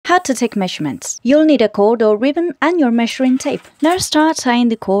How to take measurements. You'll need a cord or ribbon and your measuring tape. Now start tying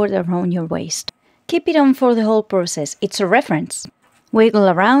the cord around your waist. Keep it on for the whole process, it's a reference. Wiggle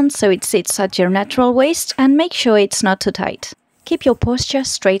around so it sits at your natural waist and make sure it's not too tight. Keep your posture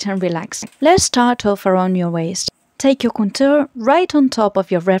straight and relaxed. Let's start off around your waist. Take your contour right on top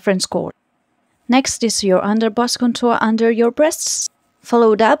of your reference cord. Next is your under-bust contour under your breasts,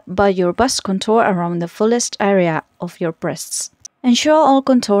 followed up by your bust contour around the fullest area of your breasts. Ensure all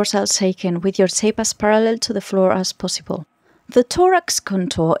contours are taken with your tape as parallel to the floor as possible. The thorax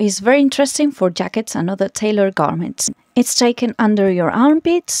contour is very interesting for jackets and other tailored garments. It's taken under your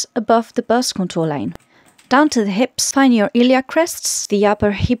armpits, above the bust contour line. Down to the hips, find your iliac crests, the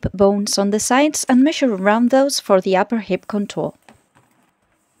upper hip bones on the sides, and measure around those for the upper hip contour.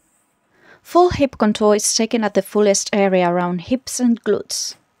 Full hip contour is taken at the fullest area around hips and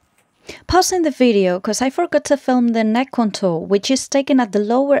glutes. Pausing the video because I forgot to film the neck contour, which is taken at the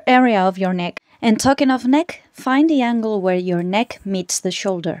lower area of your neck. And talking of neck, find the angle where your neck meets the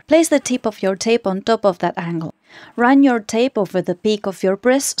shoulder. Place the tip of your tape on top of that angle. Run your tape over the peak of your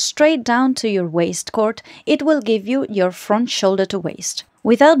breast straight down to your waist cord. It will give you your front shoulder to waist.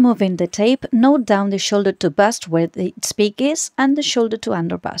 Without moving the tape, note down the shoulder to bust where its peak is and the shoulder to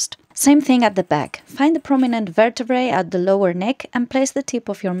under bust. Same thing at the back. Find the prominent vertebrae at the lower neck and place the tip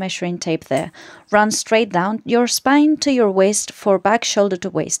of your measuring tape there. Run straight down your spine to your waist for back shoulder to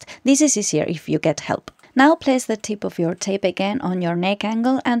waist. This is easier if you get help. Now place the tip of your tape again on your neck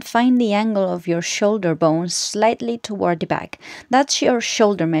angle and find the angle of your shoulder bone slightly toward the back. That's your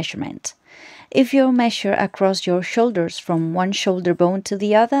shoulder measurement. If you measure across your shoulders from one shoulder bone to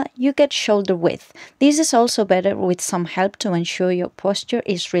the other, you get shoulder width. This is also better with some help to ensure your posture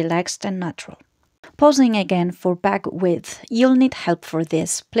is relaxed and natural. Pausing again for back width, you'll need help for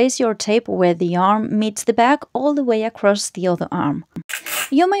this. Place your tape where the arm meets the back all the way across the other arm.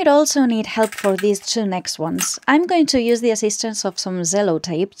 You might also need help for these two next ones. I'm going to use the assistance of some Zello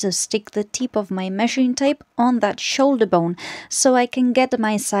tape to stick the tip of my measuring tape on that shoulder bone so I can get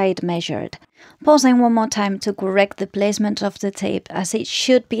my side measured. Pausing one more time to correct the placement of the tape as it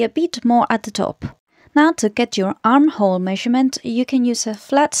should be a bit more at the top. Now to get your armhole measurement, you can use a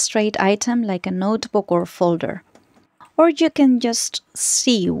flat straight item like a notebook or folder. Or you can just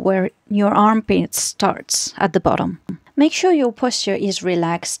see where your armpit starts at the bottom. Make sure your posture is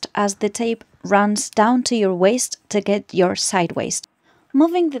relaxed as the tape runs down to your waist to get your side waist.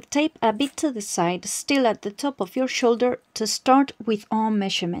 Moving the tape a bit to the side, still at the top of your shoulder, to start with arm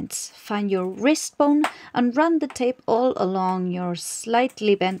measurements. Find your wrist bone and run the tape all along your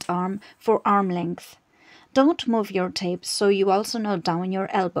slightly bent arm for arm length. Don't move your tape so you also note down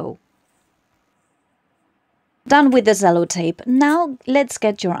your elbow. Done with the Zello tape. Now let's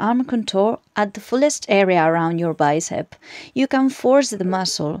get your arm contour at the fullest area around your bicep. You can force the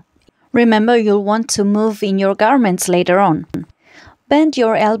muscle. Remember, you'll want to move in your garments later on. Bend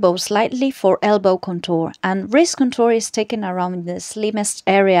your elbow slightly for elbow contour, and wrist contour is taken around the slimmest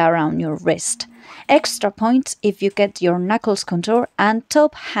area around your wrist. Extra points if you get your knuckles contour and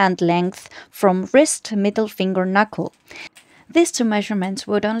top hand length from wrist to middle finger knuckle. These two measurements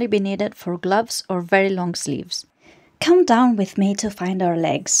would only be needed for gloves or very long sleeves. Come down with me to find our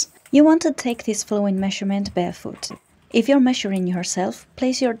legs. You want to take this following measurement barefoot. If you're measuring yourself,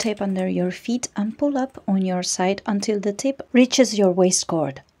 place your tape under your feet and pull up on your side until the tip reaches your waist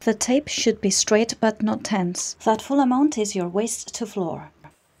cord. The tape should be straight but not tense. That full amount is your waist to floor.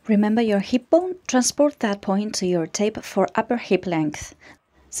 Remember your hip bone? Transport that point to your tape for upper hip length.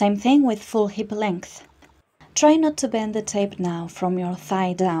 Same thing with full hip length. Try not to bend the tape now from your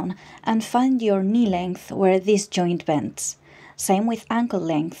thigh down and find your knee length where this joint bends. Same with ankle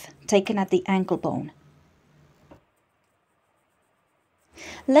length, taken at the ankle bone.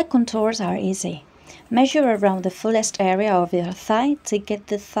 Leg contours are easy. Measure around the fullest area of your thigh to get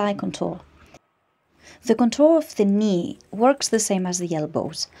the thigh contour. The contour of the knee works the same as the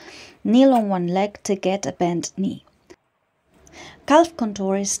elbows. Kneel on one leg to get a bent knee. Calf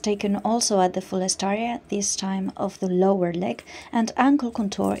contour is taken also at the fullest area, this time of the lower leg, and ankle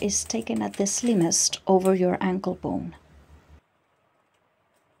contour is taken at the slimmest over your ankle bone.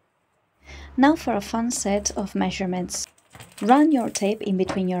 Now for a fun set of measurements. Run your tape in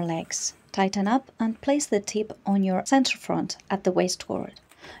between your legs. Tighten up and place the tip on your center front at the waist cord.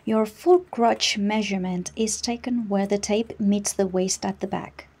 Your full crotch measurement is taken where the tape meets the waist at the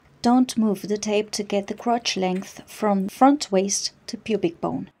back. Don't move the tape to get the crotch length from front waist to pubic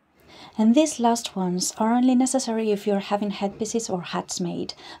bone. And these last ones are only necessary if you're having headpieces or hats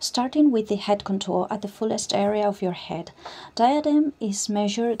made, starting with the head contour at the fullest area of your head. Diadem is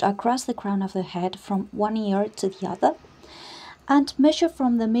measured across the crown of the head from one ear to the other, and measure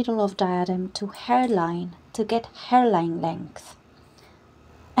from the middle of diadem to hairline to get hairline length.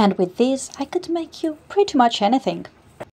 And with this, I could make you pretty much anything.